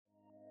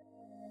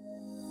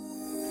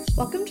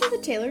Welcome to the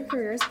Tailored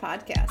Careers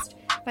Podcast.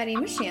 My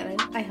name is Shannon.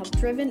 I help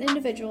driven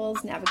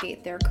individuals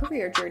navigate their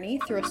career journey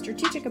through a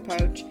strategic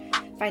approach,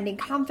 finding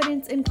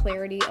confidence and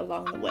clarity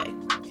along the way.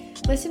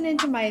 Listen in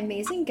to my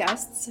amazing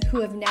guests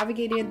who have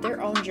navigated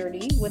their own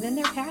journey within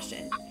their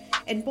passion.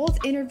 In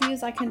both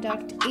interviews I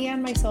conduct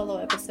and my solo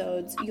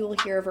episodes, you will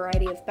hear a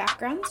variety of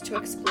backgrounds to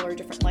explore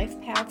different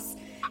life paths,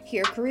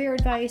 hear career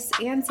advice,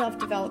 and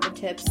self-development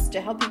tips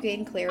to help you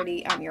gain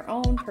clarity on your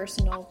own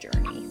personal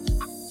journey.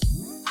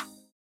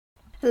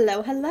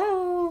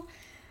 Hello.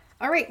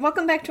 All right,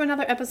 welcome back to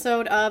another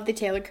episode of the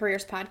Tailored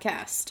Careers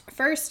Podcast.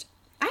 First,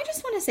 I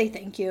just want to say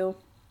thank you.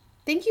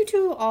 Thank you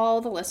to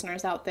all the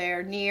listeners out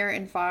there, near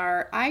and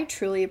far. I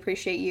truly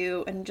appreciate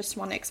you and just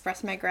want to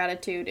express my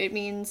gratitude. It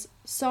means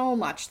so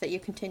much that you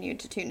continue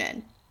to tune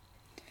in.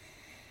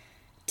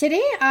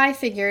 Today, I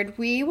figured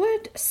we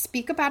would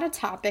speak about a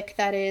topic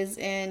that is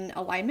in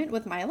alignment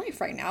with my life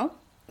right now.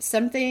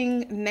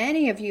 Something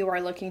many of you are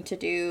looking to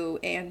do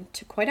and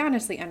to quite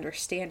honestly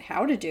understand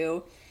how to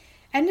do,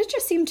 and it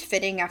just seemed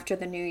fitting after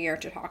the new year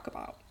to talk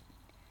about.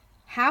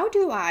 How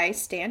do I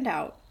stand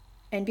out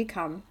and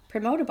become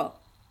promotable?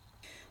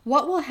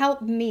 What will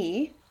help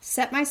me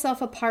set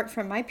myself apart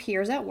from my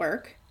peers at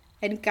work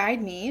and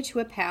guide me to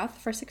a path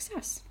for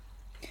success?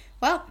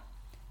 Well,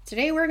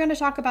 today we're going to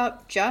talk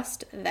about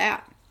just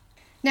that.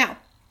 Now,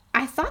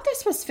 I thought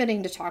this was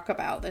fitting to talk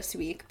about this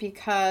week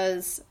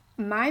because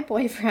my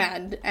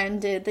boyfriend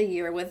ended the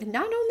year with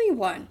not only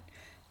one,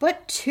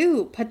 but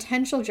two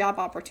potential job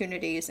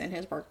opportunities in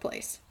his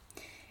workplace.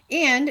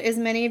 And as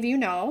many of you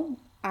know,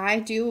 I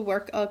do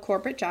work a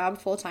corporate job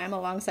full-time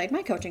alongside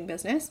my coaching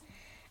business.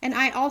 And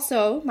I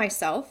also,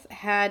 myself,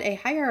 had a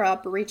higher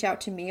up reach out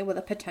to me with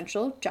a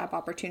potential job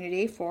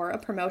opportunity for a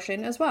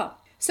promotion as well.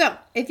 So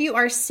if you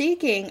are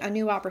seeking a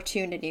new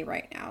opportunity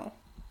right now,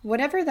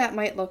 whatever that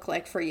might look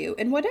like for you,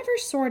 and whatever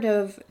sort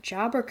of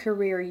job or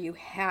career you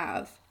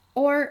have,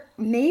 or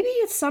maybe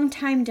it's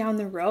sometime down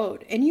the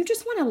road and you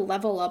just want to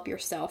level up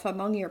yourself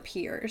among your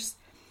peers,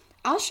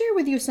 I'll share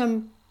with you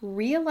some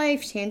real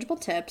life tangible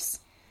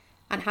tips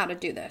on how to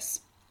do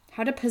this,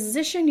 how to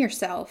position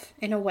yourself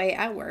in a way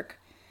at work.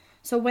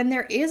 So when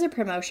there is a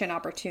promotion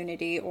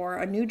opportunity or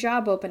a new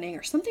job opening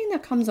or something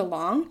that comes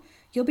along,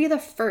 you'll be the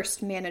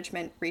first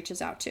management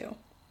reaches out to.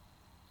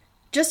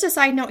 Just a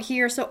side note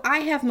here, so I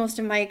have most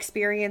of my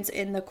experience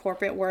in the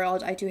corporate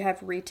world. I do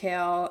have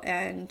retail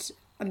and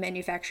a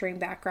manufacturing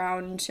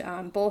background,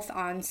 both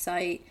on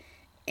site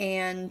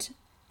and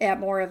at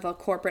more of a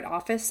corporate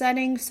office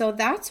setting. So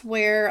that's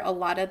where a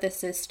lot of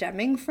this is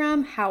stemming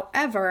from.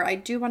 However, I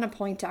do want to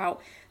point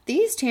out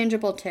these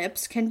tangible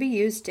tips can be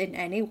used in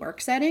any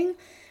work setting.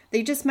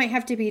 They just might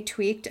have to be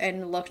tweaked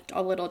and looked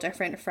a little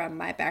different from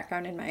my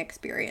background and my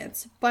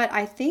experience. But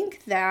I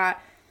think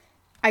that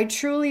I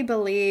truly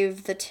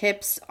believe the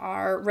tips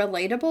are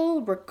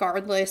relatable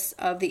regardless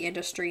of the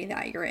industry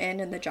that you're in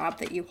and the job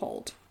that you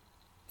hold.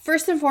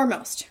 First and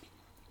foremost,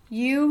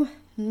 you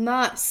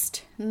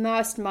must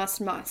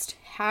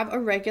have a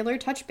regular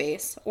touch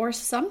base or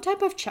some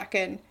type of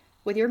check-in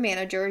with your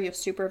manager, your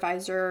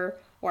supervisor,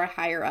 or a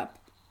higher up.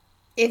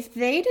 If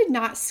they did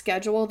not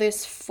schedule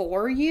this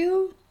for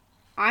you,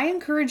 I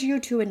encourage you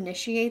to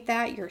initiate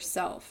that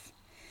yourself.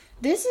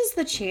 This is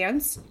the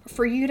chance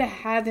for you to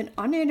have an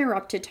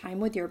uninterrupted time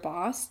with your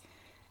boss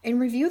and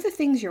review the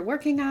things you're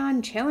working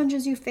on,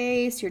 challenges you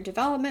face, your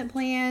development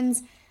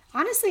plans,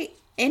 honestly,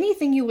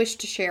 anything you wish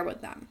to share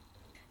with them.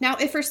 Now,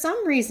 if for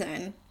some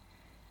reason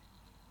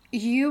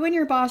you and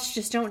your boss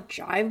just don't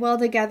jive well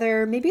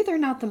together, maybe they're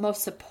not the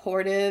most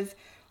supportive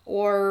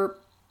or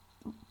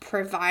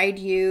provide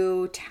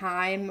you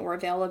time or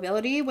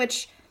availability,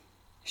 which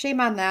shame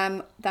on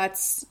them,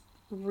 that's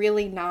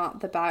really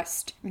not the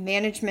best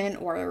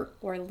management or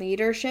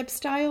leadership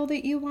style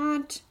that you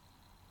want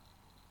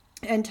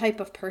and type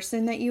of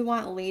person that you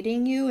want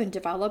leading you and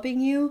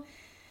developing you.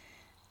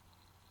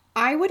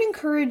 I would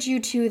encourage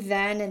you to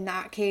then, in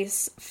that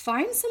case,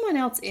 find someone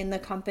else in the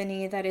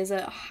company that is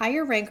a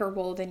higher rank or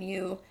role than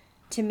you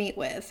to meet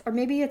with, or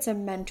maybe it's a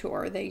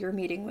mentor that you're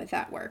meeting with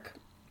at work.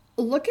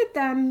 Look at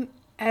them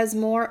as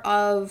more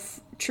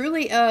of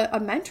truly a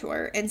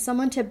mentor and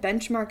someone to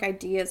benchmark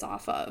ideas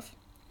off of,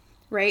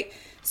 right?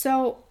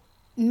 So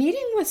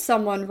meeting with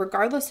someone,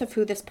 regardless of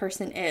who this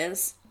person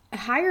is,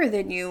 higher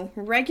than you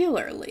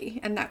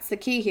regularly, and that's the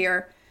key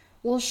here,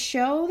 will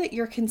show that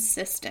you're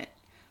consistent,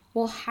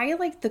 will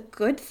highlight the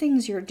good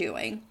things you're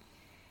doing,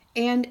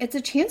 and it's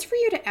a chance for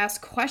you to ask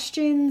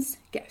questions,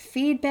 get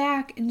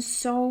feedback, and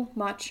so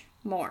much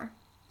more.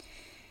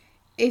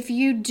 If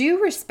you do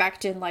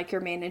respect and like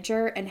your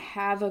manager and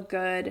have a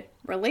good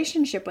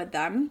relationship with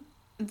them,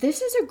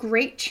 this is a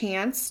great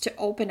chance to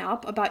open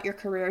up about your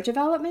career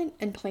development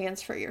and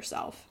plans for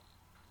yourself.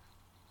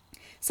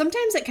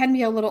 Sometimes it can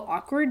be a little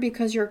awkward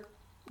because you're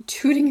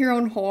tooting your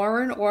own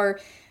horn or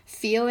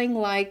feeling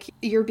like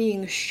you're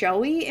being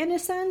showy in a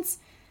sense,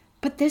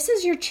 but this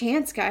is your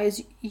chance,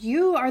 guys.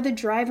 You are the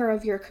driver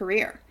of your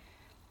career.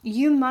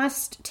 You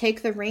must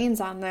take the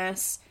reins on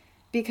this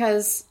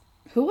because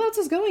who else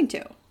is going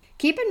to?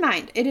 Keep in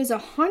mind, it is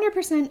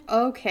 100%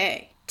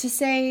 okay to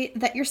say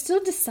that you're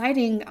still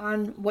deciding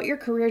on what your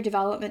career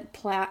development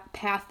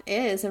path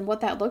is and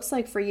what that looks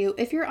like for you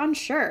if you're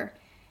unsure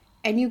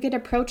and you get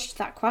approached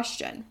that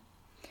question.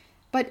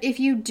 But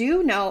if you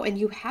do know and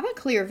you have a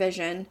clear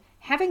vision,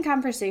 having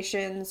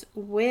conversations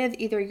with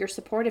either your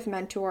supportive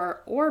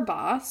mentor or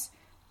boss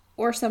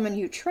or someone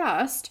you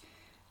trust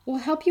will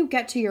help you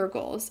get to your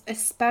goals,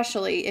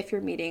 especially if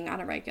you're meeting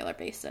on a regular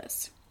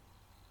basis.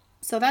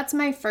 So that's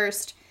my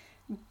first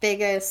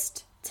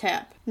biggest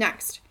tip.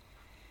 Next,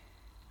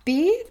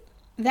 be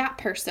that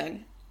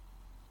person.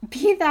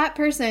 Be that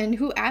person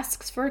who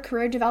asks for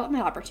career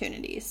development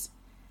opportunities.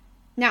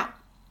 Now,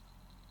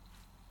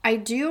 I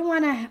do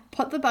want to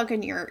put the bug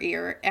in your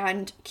ear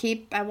and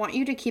I want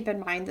you to keep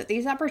in mind that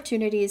these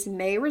opportunities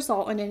may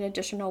result in an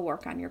additional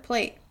work on your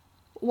plate.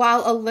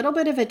 While a little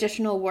bit of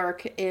additional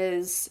work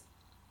is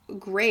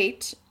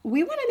great,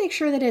 we want to make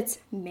sure that it's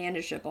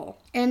manageable.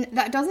 And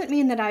that doesn't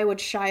mean that I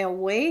would shy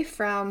away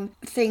from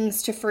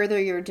things to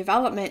further your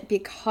development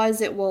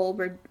because it will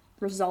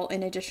result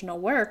in additional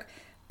work.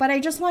 But I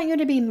just want you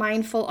to be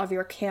mindful of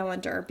your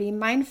calendar, be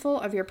mindful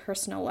of your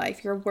personal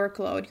life, your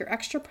workload, your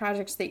extra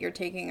projects that you're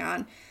taking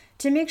on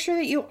to make sure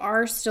that you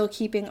are still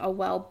keeping a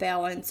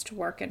well-balanced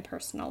work and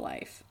personal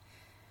life.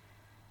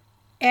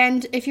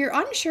 And if you're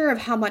unsure of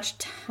how much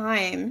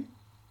time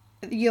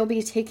you'll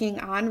be taking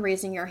on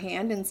raising your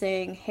hand and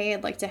saying, hey,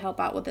 I'd like to help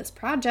out with this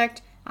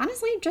project,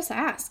 honestly, just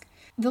ask.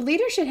 The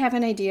leader should have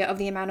an idea of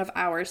the amount of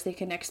hours they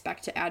can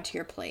expect to add to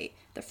your plate,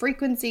 the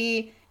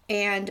frequency,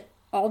 and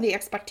all the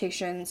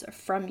expectations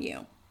from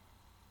you.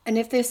 And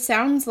if this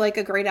sounds like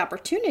a great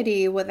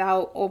opportunity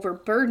without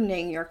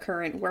overburdening your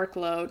current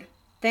workload,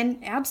 then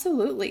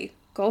absolutely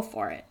go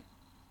for it.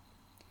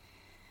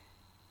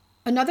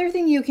 Another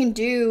thing you can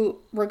do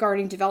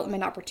regarding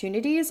development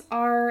opportunities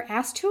are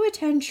ask to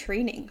attend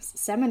trainings,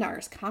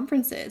 seminars,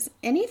 conferences,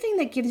 anything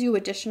that gives you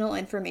additional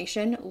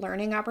information,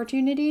 learning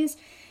opportunities,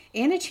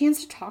 and a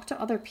chance to talk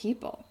to other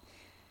people.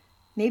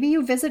 Maybe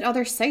you visit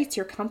other sites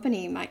your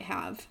company might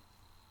have.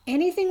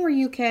 Anything where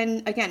you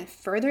can, again,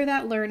 further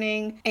that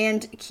learning,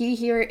 and key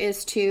here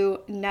is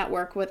to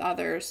network with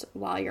others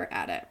while you're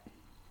at it.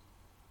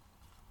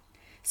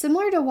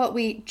 Similar to what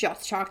we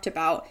just talked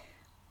about,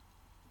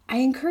 I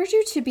encourage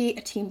you to be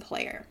a team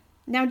player.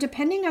 Now,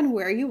 depending on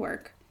where you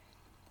work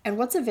and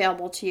what's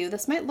available to you,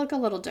 this might look a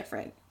little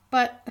different,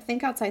 but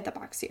think outside the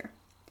box here.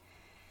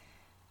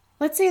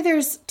 Let's say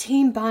there's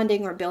team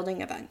bonding or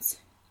building events.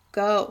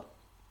 Go.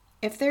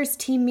 If there's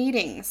team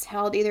meetings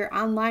held either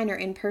online or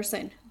in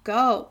person,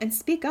 go and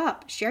speak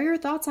up. Share your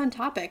thoughts on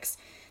topics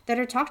that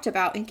are talked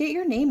about and get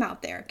your name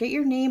out there. Get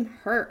your name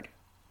heard.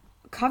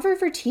 Cover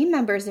for team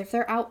members if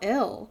they're out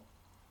ill,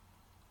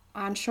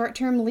 on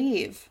short-term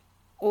leave,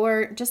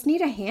 or just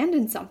need a hand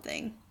in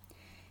something.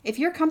 If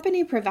your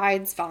company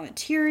provides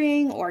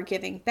volunteering or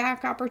giving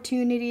back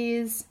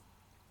opportunities,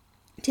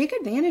 take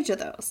advantage of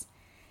those.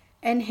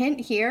 And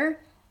hint here,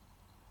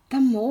 the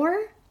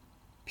more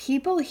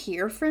people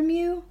hear from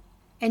you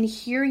and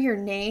hear your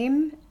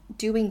name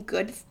doing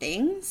good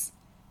things,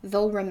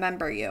 they'll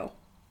remember you.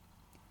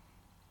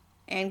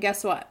 And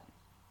guess what?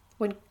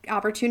 When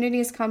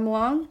opportunities come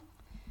along,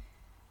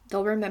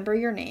 they'll remember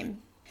your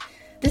name.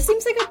 This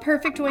seems like a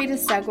perfect way to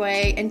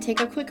segue and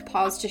take a quick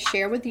pause to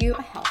share with you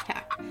a health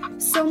hack.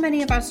 So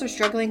many of us are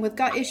struggling with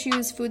gut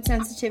issues, food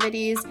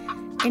sensitivities,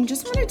 and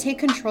just want to take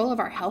control of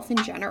our health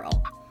in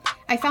general.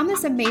 I found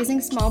this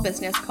amazing small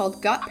business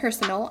called Gut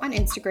Personal on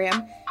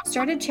Instagram,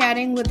 started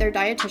chatting with their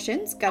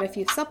dietitians, got a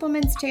few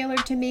supplements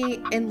tailored to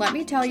me, and let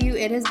me tell you,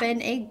 it has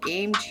been a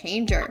game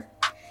changer.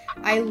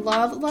 I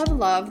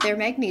love their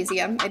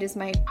magnesium. It is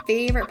my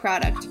favorite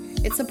product.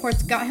 It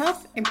supports gut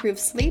health,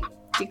 improves sleep,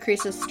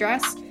 decreases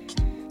stress,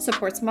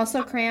 supports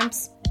muscle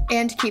cramps,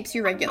 and keeps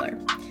you regular.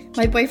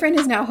 My boyfriend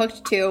is now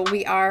hooked too.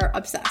 We are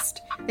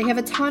obsessed. They have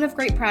a ton of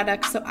great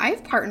products, so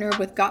I've partnered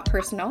with Gut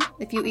Personal.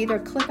 If you either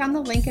click on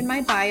the link in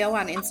my bio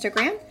on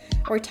Instagram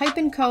or type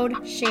in code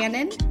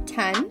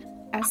Shannon10,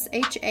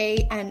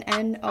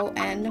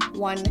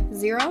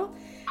 SHANNON10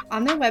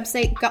 on their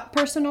website,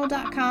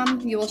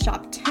 gutpersonal.com, you will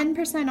shop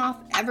 10% off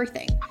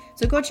everything.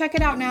 So go check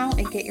it out now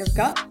and get your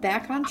gut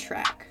back on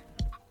track.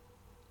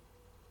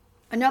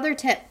 Another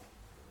tip.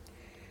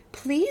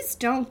 Please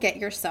don't get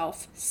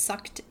yourself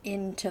sucked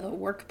into the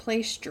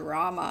workplace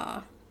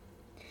drama.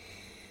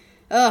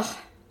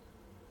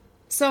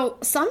 So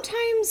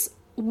sometimes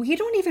we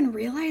don't even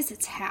realize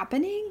it's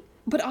happening,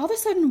 but all of a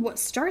sudden what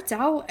starts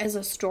out as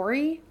a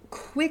story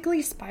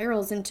quickly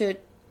spirals into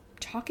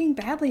talking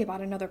badly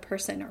about another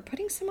person or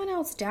putting someone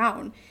else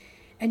down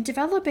and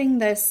developing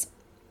this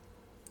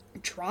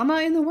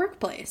drama in the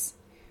workplace.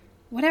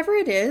 Whatever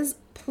it is,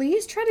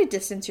 please try to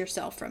distance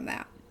yourself from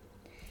that.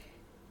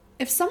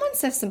 If someone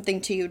says something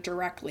to you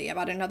directly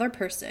about another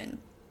person,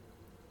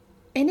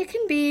 and it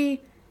can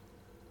be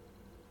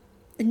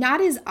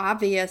not as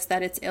obvious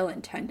that it's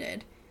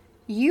ill-intended,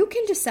 you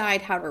can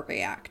decide how to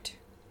react,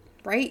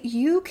 right?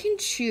 You can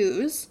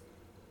choose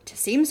to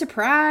seem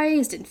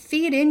surprised and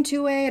feed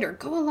into it or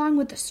go along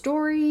with the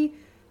story,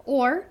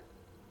 or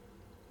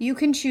you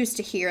can choose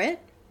to hear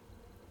it,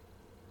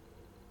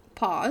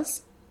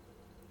 pause,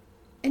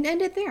 and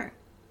end it there.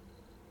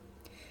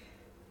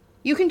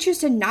 You can choose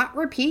to not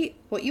repeat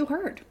what you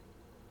heard.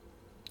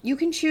 You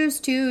can choose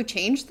to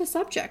change the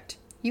subject.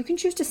 You can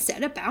choose to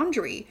set a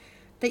boundary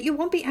that you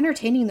won't be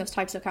entertaining those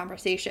types of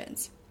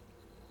conversations.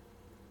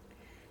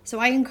 So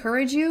I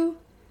encourage you,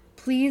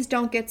 please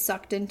don't get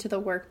sucked into the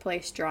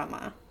workplace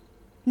drama.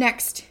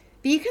 Next,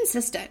 be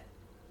consistent.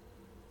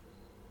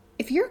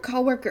 If your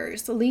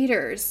coworkers,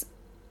 leaders,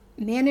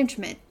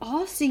 management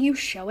all see you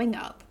showing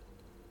up,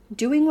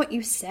 doing what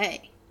you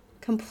say,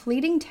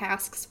 completing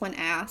tasks when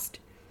asked,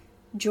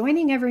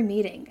 joining every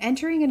meeting,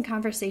 entering in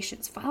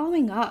conversations,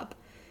 following up,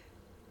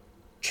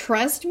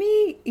 trust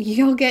me,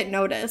 you'll get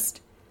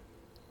noticed.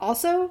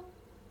 Also,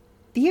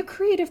 be a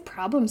creative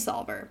problem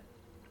solver.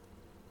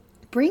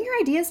 Bring your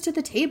ideas to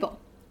the table.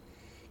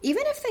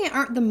 Even if they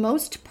aren't the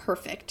most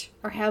perfect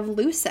or have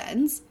loose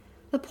ends,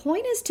 the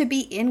point is to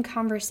be in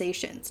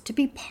conversations, to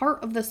be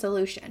part of the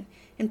solution,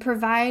 and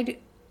provide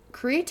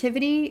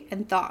creativity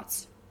and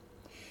thoughts.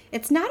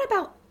 It's not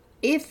about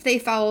if they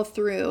follow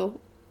through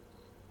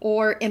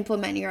or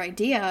implement your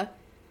idea.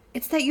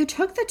 It's that you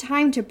took the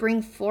time to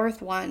bring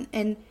forth one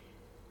and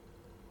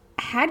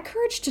had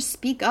courage to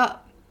speak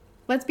up.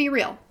 Let's be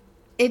real.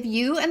 If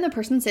you and the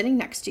person sitting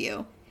next to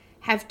you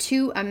have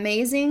two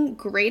amazing,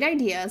 great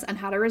ideas on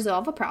how to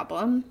resolve a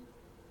problem,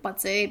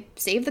 let's say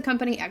save the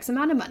company X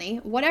amount of money,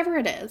 whatever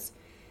it is,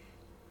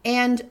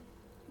 and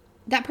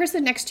that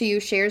person next to you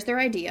shares their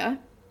idea,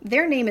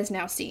 their name is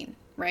now seen,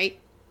 right?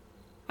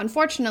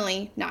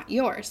 Unfortunately, not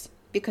yours,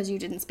 because you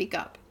didn't speak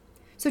up.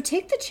 So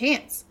take the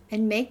chance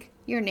and make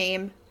your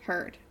name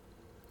heard.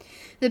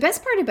 The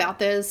best part about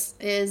this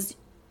is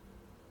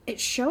it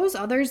shows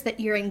others that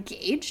you're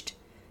engaged,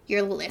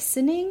 you're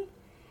listening,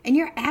 and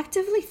you're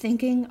actively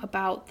thinking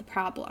about the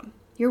problem.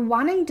 You're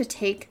wanting to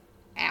take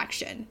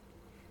action.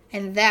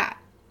 And that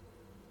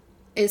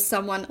is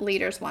someone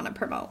leaders want to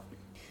promote.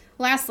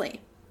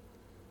 Lastly,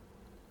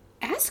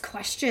 ask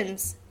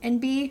questions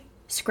and be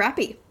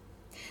scrappy.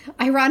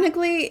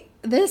 Ironically,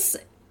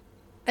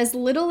 as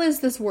little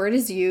as this word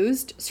is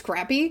used,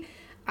 scrappy,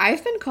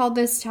 I've been called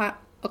this a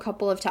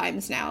couple of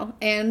times now,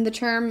 and the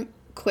term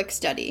quick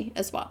study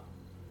as well.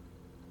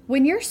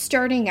 When you're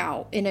starting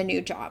out in a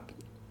new job,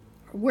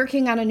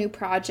 working on a new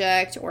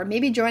project, or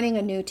maybe joining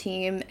a new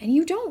team, and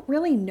you don't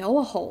really know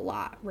a whole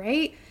lot,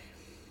 right?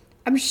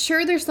 I'm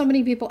sure there's so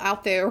many people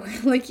out there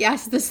who are like,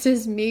 yes, this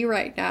is me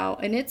right now,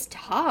 and it's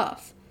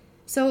tough.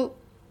 So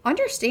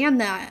understand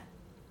that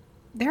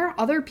there are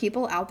other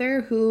people out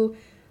there who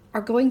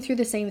are going through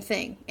the same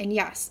thing. And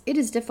yes, it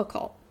is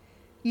difficult.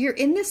 You're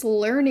in this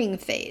learning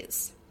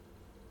phase.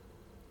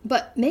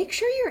 But make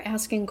sure you're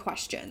asking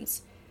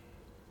questions.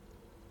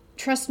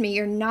 Trust me,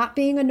 you're not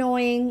being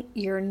annoying.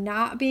 You're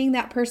not being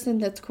that person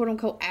that's quote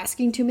unquote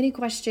asking too many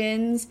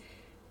questions.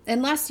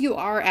 Unless you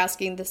are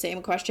asking the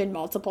same question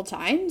multiple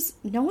times,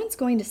 no one's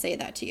going to say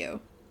that to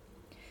you.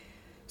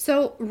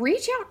 So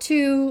reach out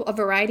to a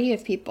variety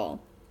of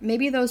people.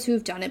 Maybe those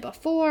who've done it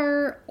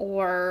before,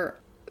 or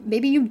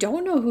maybe you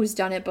don't know who's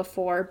done it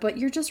before, but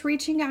you're just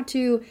reaching out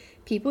to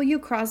people you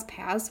cross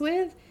paths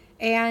with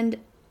and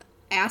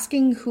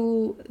asking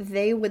who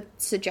they would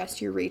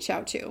suggest you reach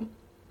out to.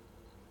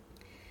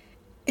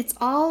 It's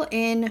all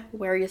in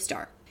where you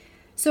start.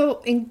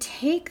 So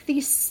take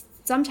these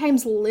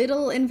sometimes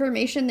little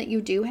information that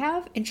you do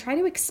have and try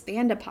to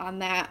expand upon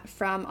that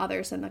from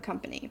others in the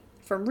company,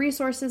 from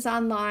resources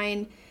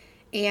online,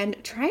 and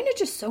trying to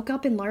just soak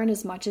up and learn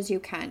as much as you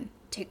can.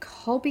 Take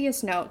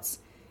copious notes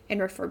and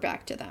refer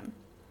back to them.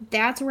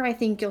 That's where I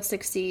think you'll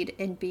succeed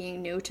in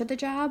being new to the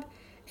job,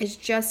 is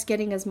just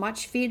getting as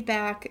much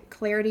feedback,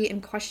 clarity,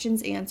 and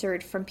questions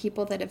answered from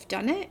people that have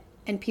done it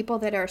and people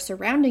that are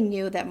surrounding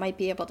you that might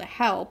be able to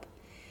help,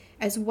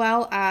 as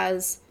well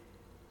as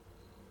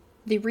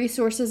the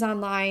resources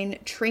online,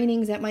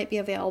 trainings that might be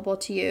available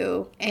to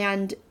you,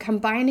 and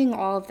combining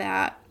all of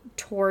that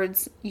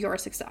towards your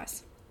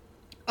success.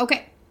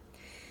 Okay.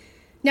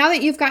 Now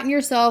that you've gotten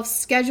yourself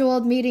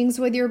scheduled meetings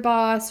with your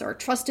boss or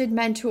trusted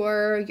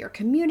mentor, you're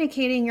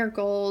communicating your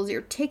goals,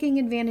 you're taking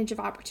advantage of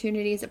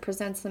opportunities that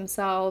present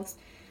themselves,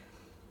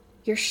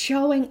 you're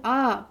showing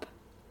up,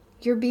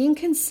 you're being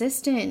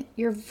consistent,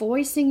 you're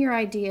voicing your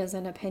ideas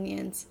and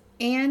opinions,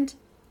 and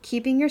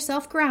keeping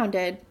yourself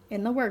grounded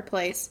in the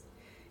workplace,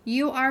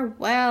 you are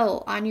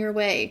well on your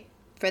way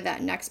for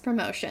that next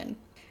promotion.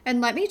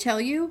 And let me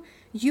tell you,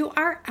 you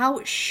are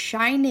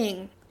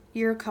outshining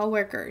your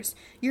coworkers.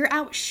 You're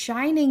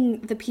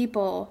outshining the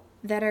people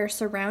that are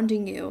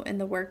surrounding you in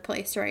the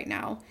workplace right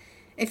now.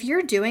 If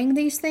you're doing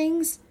these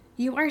things,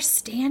 you are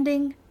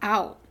standing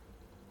out,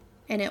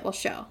 and it will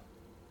show.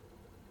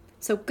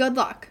 So good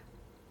luck.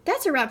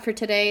 That's a wrap for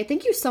today.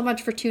 Thank you so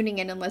much for tuning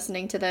in and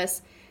listening to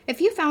this. If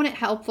you found it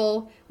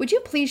helpful, would you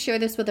please share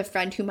this with a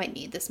friend who might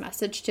need this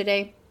message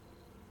today?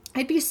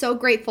 I'd be so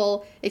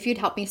grateful if you'd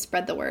help me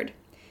spread the word.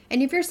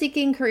 And if you're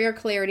seeking career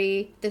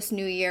clarity this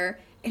new year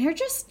and you're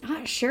just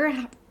not sure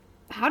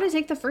how to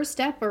take the first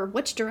step or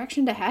which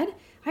direction to head,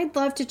 I'd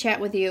love to chat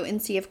with you and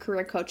see if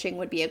career coaching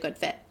would be a good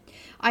fit.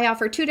 I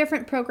offer 2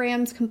 different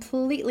programs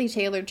completely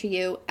tailored to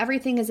you.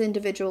 Everything is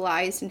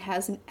individualized and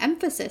has an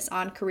emphasis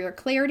on career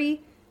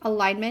clarity,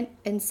 alignment,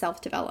 and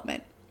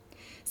self-development.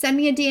 Send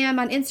me a DM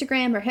on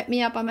Instagram or hit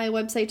me up on my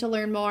website to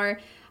learn more.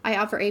 I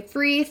offer a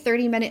free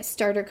 30-minute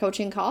starter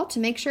coaching call to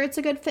make sure it's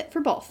a good fit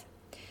for both.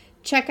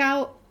 Check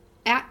out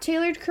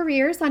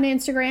 @tailoredcareers on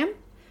Instagram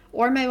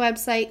or my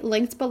website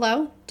linked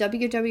below,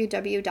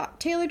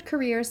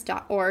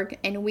 www.tailoredcareers.org,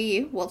 and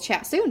we will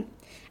chat soon.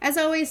 As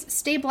always,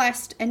 stay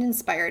blessed and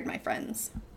inspired, my friends.